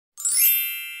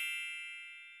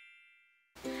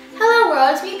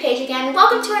Hello, it's me, Paige again.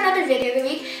 Welcome to another video of the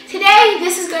week. Today,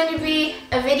 this is going to be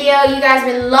a video you guys have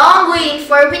been long waiting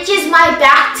for, which is my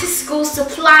back to school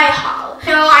supply haul.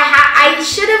 I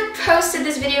should have posted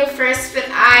this video first, but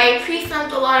I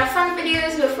pre-filmed a lot of fun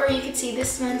videos before you could see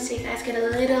this one, so you guys get a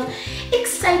little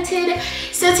excited.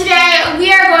 So today,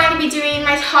 we are going to be doing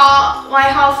my haul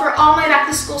for all my back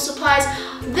to school supplies.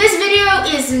 This video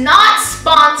is not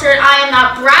sponsored. I am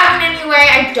not bragging in any way.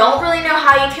 I don't really know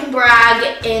how you can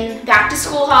brag in back to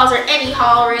school hauls or any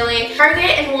haul really.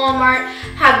 Target and Walmart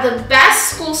have the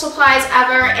best school supplies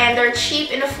ever, and they're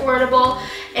cheap and affordable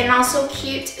and also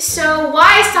cute. So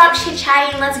why stop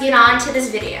chit-chatting? Let's get on to this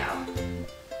video.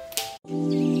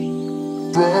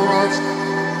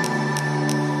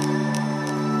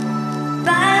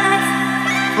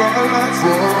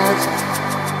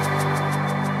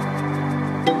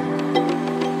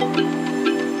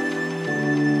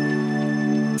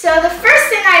 So the first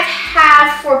thing I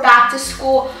have for back to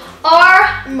school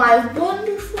are my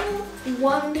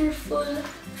wonderful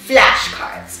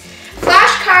flashcards.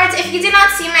 Flashcards, if you did not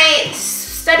see my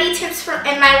study tips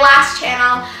in my last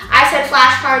channel, I said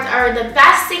flashcards are the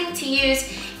best thing to use,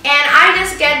 and I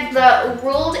just get the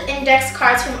ruled index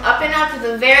cards from Up and Up,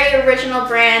 the very original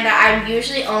brand that I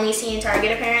usually only see in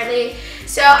Target apparently.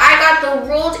 So I got the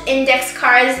ruled index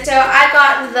cards. So I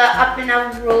got the Up and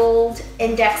Up ruled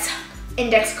index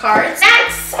cards.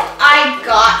 Next, I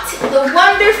got the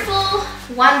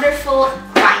wonderful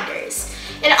binders.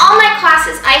 In all my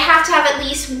classes, I have to have at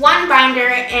least one binder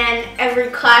in every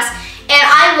class, and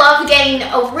I love getting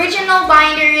original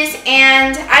binders,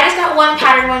 and I just got one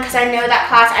pattern one because I know that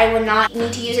class I would not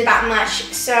need to use it that much,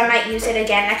 so I might use it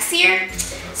again next year.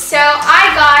 So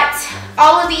I got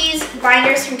all of these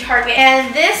binders from Target,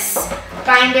 and this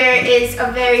binder is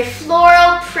a very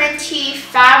floral, printy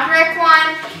fabric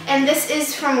one, and this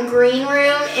is from Green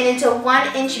Room, and it's a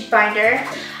 1-inch binder.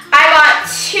 I got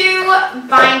two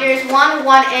binders, one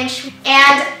 1-inch,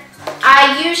 and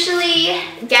I usually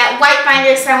get white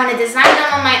binders, so I want to design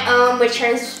them on my own, which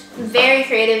is very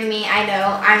creative of me. I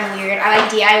know, I'm weird. I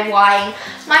like DIYing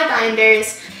my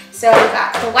binders. So I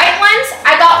got the white ones.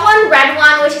 I got one red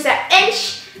one, which is an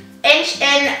inch,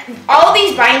 and all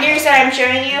these binders that I'm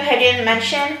showing you, I didn't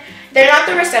mention, they're not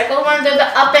the recycled ones, they're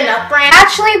the Up and Up brand.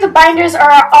 Actually, the binders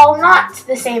are all not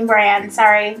the same brand,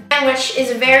 sorry. Which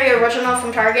is very original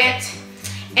from Target.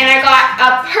 And I got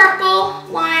a purple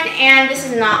one, and this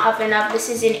is not Up and Up, this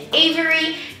is an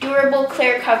Avery durable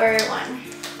clear cover one.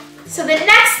 So the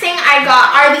next thing I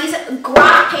got are these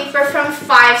graph paper from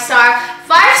 5-Star.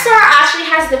 5-Star actually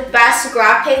has the best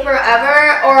graph paper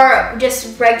ever, or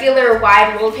just regular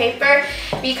wide ruled paper,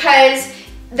 because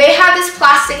they have this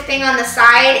plastic thing on the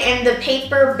side and the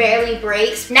paper barely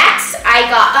breaks. Next, I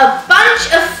got a bunch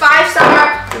of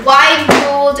 5-Star wide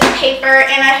ruled paper,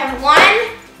 and I have 1,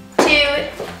 2,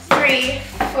 3,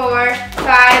 4,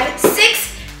 5,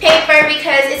 6 paper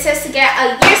because it says to get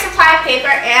a year's supply of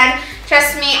paper, and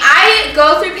trust me, I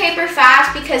go through paper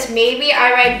fast because maybe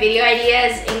I write video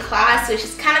ideas in class, which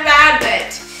is kind of bad,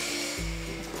 but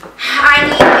I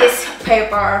need this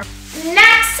paper.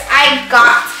 Next, I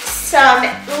got some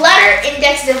letter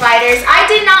index dividers. I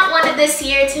did not want it this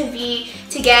year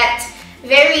to get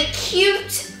very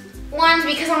cute ones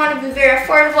because I want to be very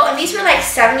affordable, and these were like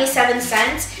 77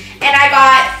 cents. And I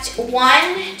got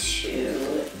 1,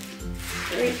 2,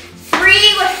 3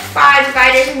 with 5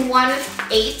 dividers and 1 with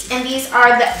 8, and these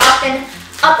are the Up and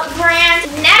Up brand.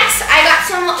 Next, I got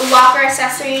some locker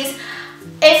accessories.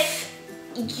 If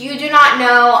you do not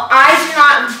know, I do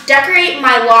not decorate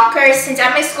my locker, since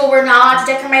at my school we're not allowed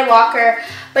to decorate my locker.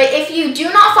 But if you do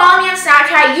not follow me on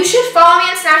Snapchat, you should follow me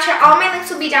on Snapchat. All my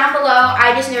links will be down below.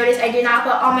 I just noticed I did not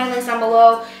put all my links down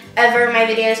below ever in my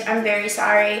videos. I'm very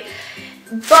sorry.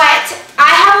 But I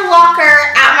have a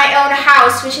locker at my own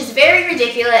house, which is very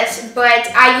ridiculous, but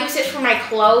I use it for my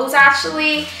clothes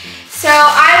actually. So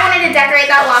I wanted to decorate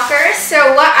that locker.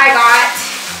 So what I got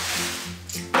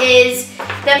is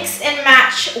the mix and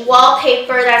match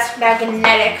wallpaper that's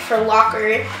magnetic for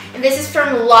locker, and this is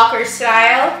from Locker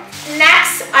Style.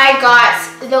 Next, I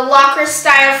got the Locker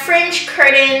Style fringe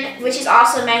curtain, which is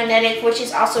also magnetic, which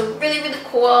is also really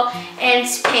cool, and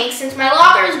it's pink. Since my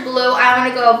locker is blue, I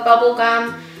want to go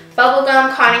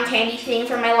bubblegum cotton candy theme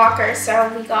for my locker, so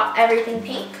we got everything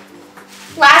pink.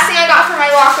 Last thing I got for my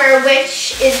locker,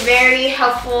 which is very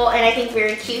helpful and I think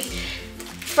very cute,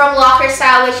 from Locker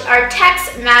Style, which are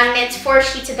text magnets, 4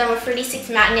 sheets of them with 36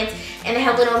 magnets, and they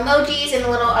have little emojis and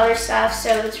little other stuff, so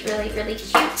it's really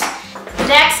cute.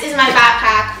 Next is my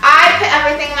backpack. I put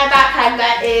everything in my backpack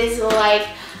that is like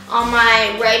all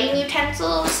my writing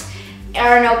utensils.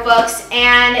 or notebooks.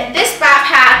 And this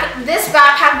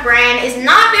backpack brand is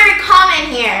not very common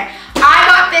here. I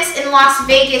got this in Las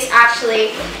Vegas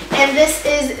actually, and this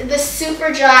is the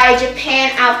Super Dry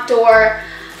Japan Outdoor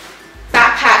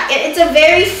backpack. It's a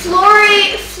very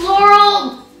floral,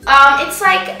 it's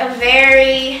like a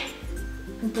very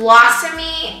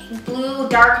blossomy blue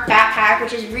dark backpack,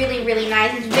 which is really, really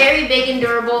nice. It's very big and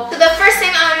durable. So the first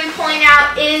thing I'm going to be pulling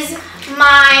out is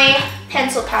my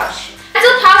pencil pouch.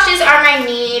 Pencil pouches are my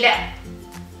need.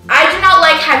 I do not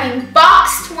like having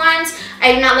boxed ones.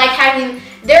 I do not like having,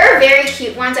 there are very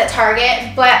cute ones at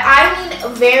Target, but I need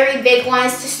very big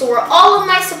ones to store all of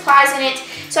my supplies in it.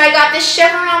 So I got this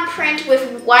chevron print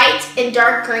with white and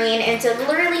dark green, and it's a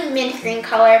literally mint green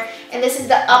color. And this is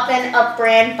the Up and Up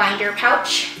brand binder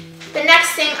pouch. The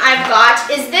next thing I've got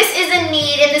is, this is a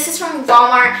need, and this is from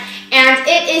Walmart, and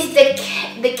it is the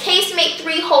Casemate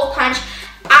 3-hole punch.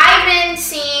 I've been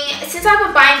seeing, since I have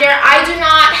a binder, I do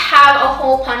not have a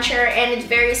hole puncher, and it's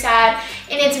very sad,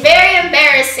 and it's very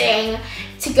embarrassing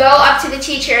to go up to the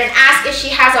teacher and ask if she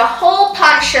has a hole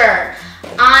puncher.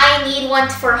 I need one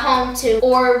for home to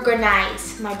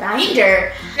organize my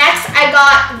binder. Next, I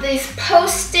got these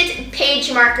Post-it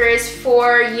page markers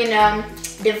for, you know,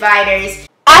 dividers.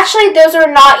 Actually, those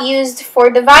are not used for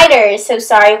dividers, so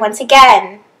sorry once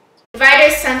again.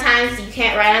 Dividers, sometimes you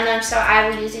can't write on them, so I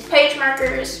will use these page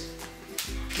markers.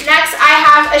 Next, I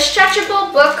have a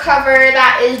stretchable book cover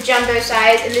that is jumbo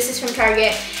size, and this is from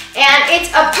Target. And it's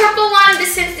a purple one,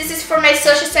 since this is for my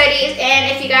social studies,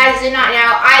 and if you guys did not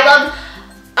know, I love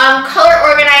color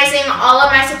organizing all of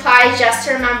my supplies just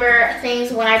to remember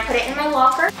things when I put it in my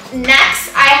locker. Next,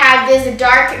 I have this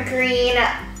dark green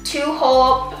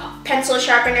 2-hole pencil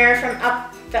sharpener from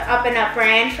the Up and Up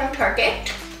brand from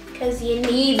Target, because you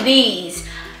need these.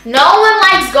 No one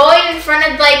likes going in front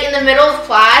of, like, in the middle of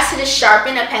class to just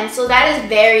sharpen a pencil. That is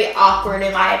very awkward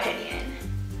in my opinion.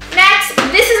 Next,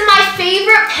 this is my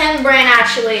favorite pen brand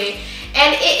actually,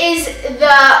 and it is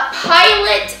the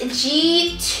Pilot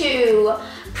G2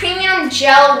 Premium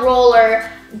Gel Roller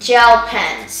Gel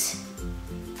Pens.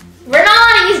 We're not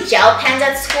allowed to use gel pens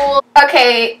at school.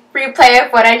 Okay, replay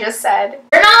of what I just said.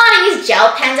 We're not allowed to use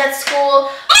gel pens at school.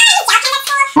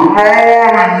 We're not allowed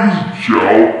to use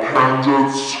gel pens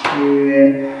at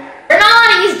school. We're not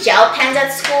allowed to use gel pens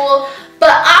at school,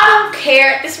 but I don't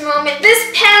care at this moment.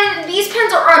 These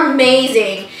pens are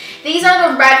amazing. These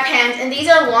are the red pens, and these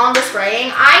are longest writing.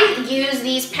 I use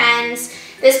these pens,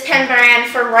 this pen brand,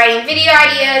 for writing video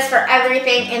ideas, for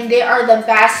everything, and they are the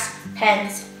best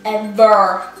pens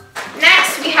ever.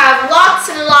 Next, we have lots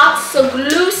and lots of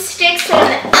glue sticks from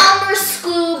the Elmer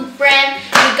School brand.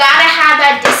 You gotta have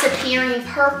that disappearing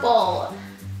purple.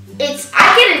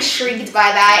 I get intrigued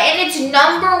by that, and it's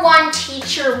 #1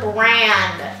 teacher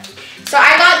brand. So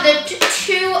I got the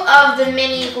 2 of the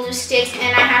mini glue sticks,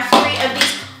 and I have 3 of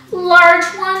these large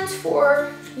ones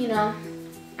for, you know,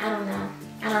 I don't know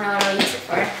what I'll use it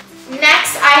for.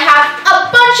 Next, I have a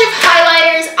bunch of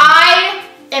highlighters. I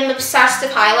am obsessed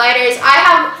with highlighters. I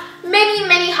have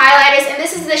many highlighters, and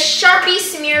this is the Sharpie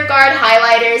Smear Guard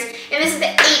highlighters, and this is the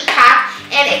 8-pack,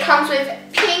 and it comes with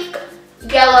pink,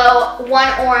 yellow,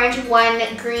 1 orange, 1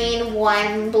 green,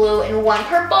 1 blue, and 1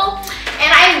 purple.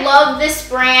 And I love this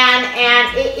brand,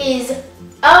 and it is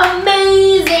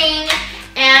amazing.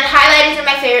 And highlighters are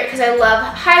my favorite because I love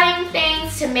highlighting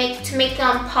things to make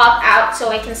them pop out so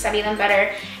I can study them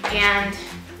better, and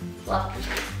love them.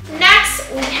 Next,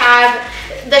 we have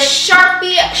the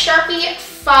Sharpie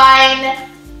Fine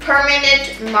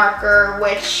Permanent Marker,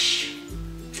 which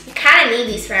you kind of need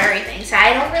these for everything, so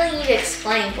I don't really need to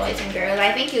explain, boys and girls.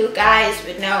 I think you guys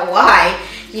would know why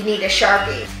you need a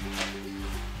Sharpie.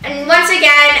 And once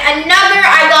again, I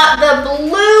got the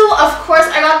blue, of course,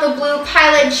 I got the blue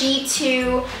Pilot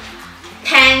G2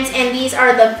 pens, and these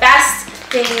are the best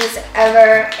things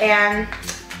ever, and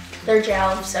they're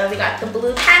gel, so we got the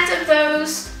blue pens of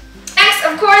those. Next,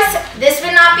 of course, this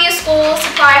would not be a school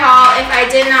supply haul if I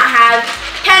did not have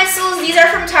pencils. These are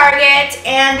from Target,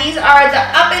 and these are the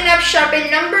Up and Up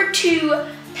Sharpen #2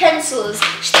 pencils.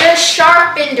 They're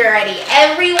sharpened already.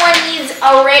 Everyone needs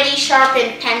already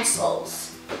sharpened pencils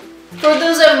for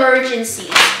those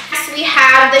emergencies. Next, we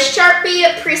have the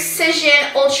Sharpie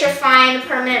Precision Ultra Fine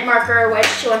Permanent Marker,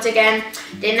 which once again,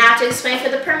 didn't have to explain for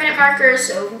the permanent marker,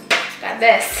 so got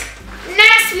this.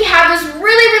 Next, we have this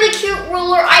really cute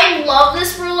ruler. I love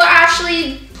this ruler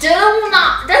actually.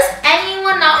 Does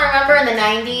anyone not remember in the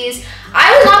 90s?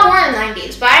 I was not born in the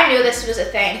 90s, but I knew this was a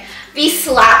thing. These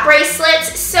slap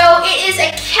bracelets. So it is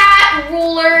a cat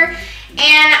ruler, and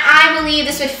I believe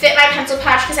this would fit my pencil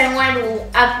pouch because I wanted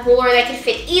a ruler that could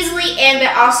fit easily and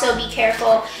but also be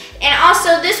careful. And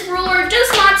also, this ruler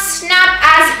does not snap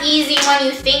as easy when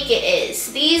you think it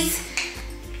is. This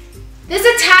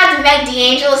attacked Meg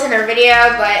D'Angelo's in her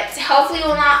video, but hopefully it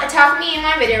will not attack me in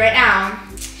my video right now.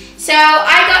 So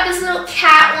I got this little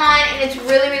cat one, and it's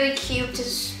really, really cute.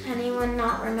 Does anyone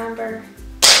not remember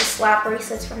the slap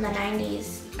bracelets from the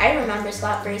 90s? I remember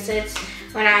slap bracelets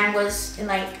when I was in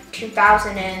like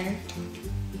 2007,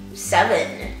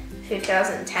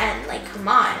 2010. Like, come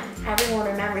on, everyone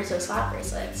remembers those slap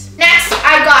bracelets. Next,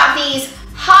 I got these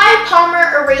high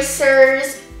Palmer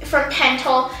erasers from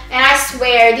Pentel, and I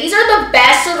swear, these are the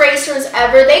best erasers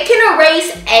ever. They can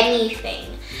erase anything.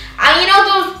 You know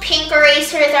those pink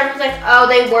erasers, everyone's like, oh,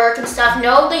 they work and stuff.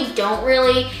 No, they don't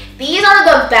really. These are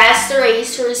the best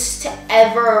erasers to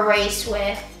ever erase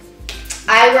with.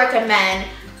 I recommend.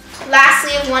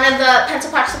 Lastly, one of the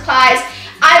pencil pouch supplies,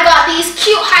 I got these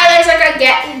cute highlighters like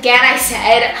I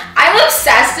said. I'm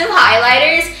obsessed with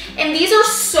highlighters, and these are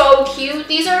so cute.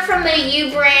 These are from the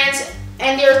U brands,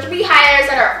 and there are 3 highlighters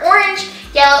that are orange,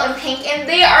 yellow, and pink, and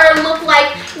they look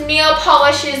like nail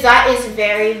polishes. That is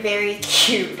very, very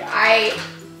cute. I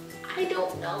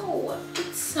don't know.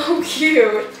 It's so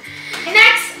cute.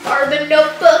 Next are the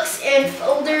notebooks and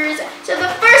folders. So the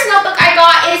first notebook I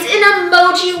got is an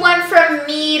emoji one from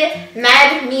Mead,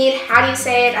 how do you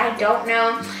say it? I don't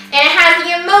know. And it has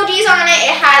the emojis on it.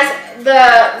 It has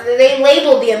they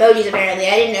labeled the emojis apparently.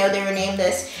 I didn't know they were named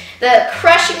this. The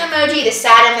crushing emoji, the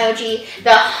sad emoji,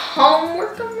 the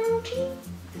homework emoji.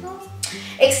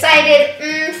 Excited,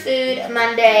 food,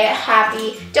 Monday,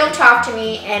 happy, don't talk to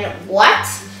me, and what?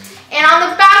 And on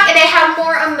the back, they have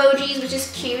more emojis, which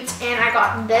is cute. And I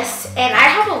got this, and I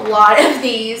have a lot of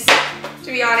these,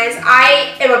 to be honest.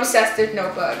 I am obsessed with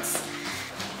notebooks.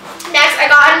 Next, I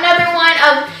got another one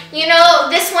of, you know,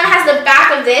 this one has the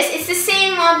back of this. It's the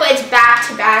same one, but it's back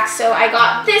to back. So I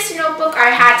got this notebook. I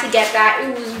had to get that.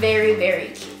 It was very,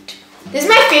 very cute. This is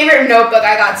my favorite notebook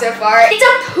I got so far. It's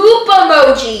a poop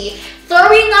emoji,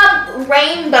 throwing up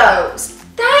rainbows.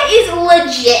 That is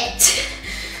legit.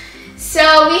 So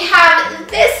we have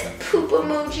this poop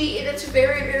emoji, and it's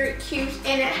very, very cute.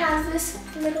 And it has this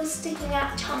little sticking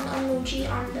out tongue emoji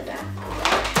on the back.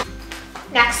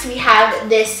 Next, we have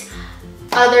this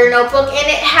other notebook, and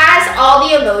it has all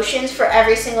the emotions for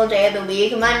every single day of the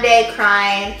week. Monday,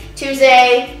 crying.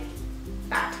 Tuesday,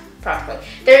 bad, probably.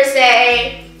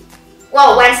 Thursday,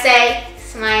 well, Wednesday,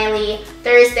 smiley.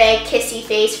 Thursday, kissy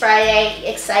face. Friday,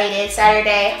 excited.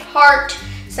 Saturday, heart.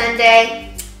 Sunday,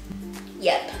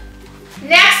 yep.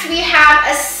 Next, we have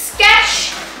a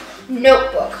sketch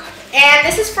notebook, and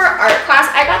this is for art class.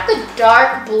 I got the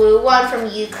dark blue one from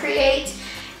Ucreate,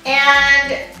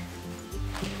 and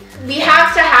we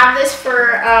have to have this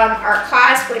for art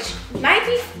class, which might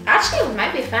be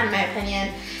fun in my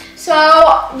opinion.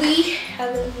 So we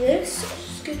have this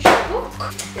sketchbook.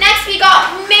 Next, we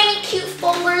got many cute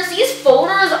folders. These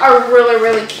folders are really,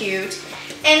 really cute.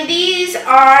 And these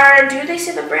are, do they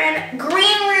say the brand?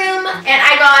 Green Room. And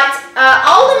I got,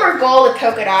 all of them are gold with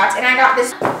polka dots. And I got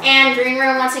this, and Green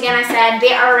Room, once again, I said,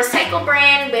 they are a recycle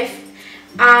brand with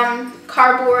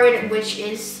cardboard, which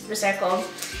is recycled.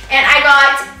 And I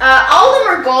got, all of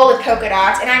them are gold with polka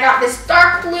dots. And I got this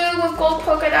dark blue with gold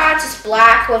polka dots, this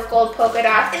black with gold polka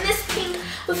dots, and this pink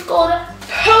with gold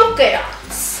polka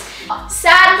dots.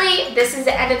 Sadly, this is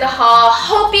the end of the haul.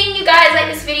 Hoping you guys liked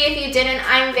this video. If you didn't,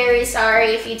 I'm very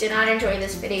sorry if you did not enjoy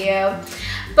this video.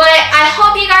 But I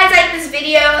hope you guys liked this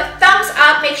video. Thumbs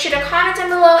up. Make sure to comment down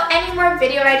below any more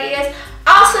video ideas.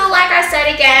 Also, like I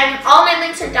said again, all my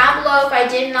links are down below if I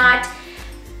did not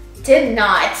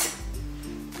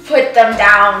put them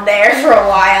down there for a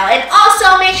while. And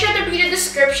also, make sure to read the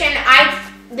description.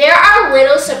 There are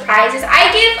little surprises.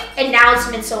 I give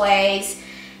announcements away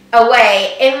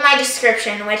in my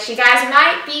description, which you guys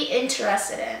might be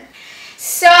interested in.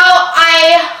 So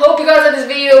I hope you guys like this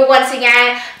video once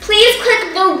again. Please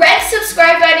click the red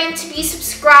subscribe button to be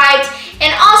subscribed.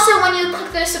 And also, when you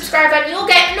click the subscribe button, you'll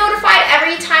get notified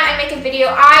every time I make a video.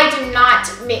 I do not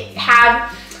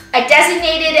have a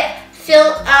designated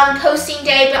posting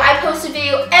day, but I post a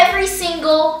video every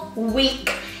single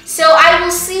week. So I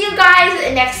will see you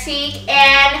guys next week,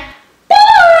 and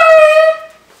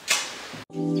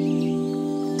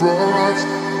bye!